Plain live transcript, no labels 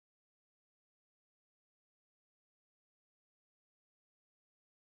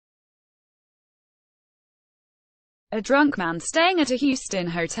A drunk man staying at a Houston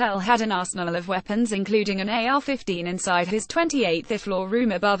hotel had an arsenal of weapons including an AR-15 inside his 28th floor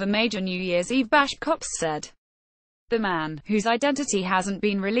room above a major New Year's Eve bash, cops said. The man, whose identity hasn't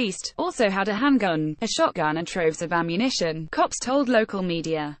been released, also had a handgun, a shotgun and troves of ammunition, cops told local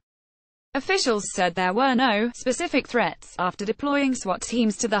media. Officials said there were no specific threats after deploying SWAT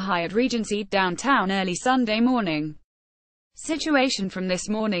teams to the Hyatt Regency downtown early Sunday morning. Situation from this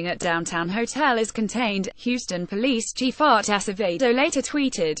morning at downtown hotel is contained, Houston Police Chief Art Acevedo later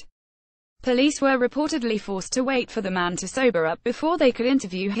tweeted. Police were reportedly forced to wait for the man to sober up before they could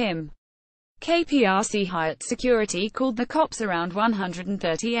interview him. KPRC Hyatt security called the cops around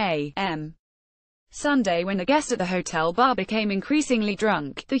 1:30 a.m. Sunday when a guest at the hotel bar became increasingly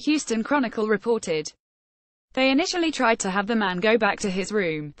drunk, the Houston Chronicle reported. They initially tried to have the man go back to his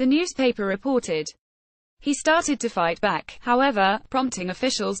room, the newspaper reported. He started to fight back, however, prompting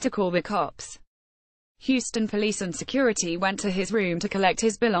officials to call the cops. Houston police and security went to his room to collect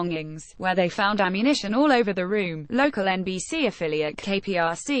his belongings, where they found ammunition all over the room, local NBC affiliate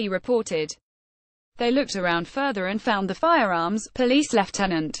KPRC reported. They looked around further and found the firearms, Police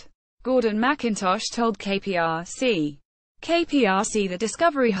Lieutenant Gordon McIntosh told KPRC. The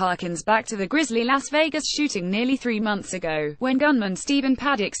discovery harkens back to the grisly Las Vegas shooting nearly 3 months ago, when gunman Stephen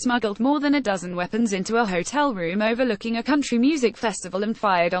Paddock smuggled more than a dozen weapons into a hotel room overlooking a country music festival and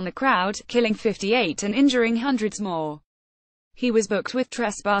fired on the crowd, killing 58 and injuring hundreds more. He was booked with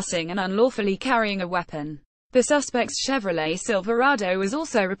trespassing and unlawfully carrying a weapon. The suspect's Chevrolet Silverado was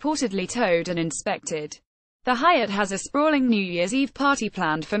also reportedly towed and inspected. The Hyatt has a sprawling New Year's Eve party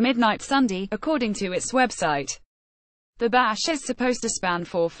planned for midnight Sunday, according to its website. The bash is supposed to span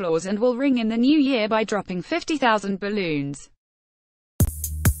 4 floors and will ring in the new year by dropping 50,000 balloons.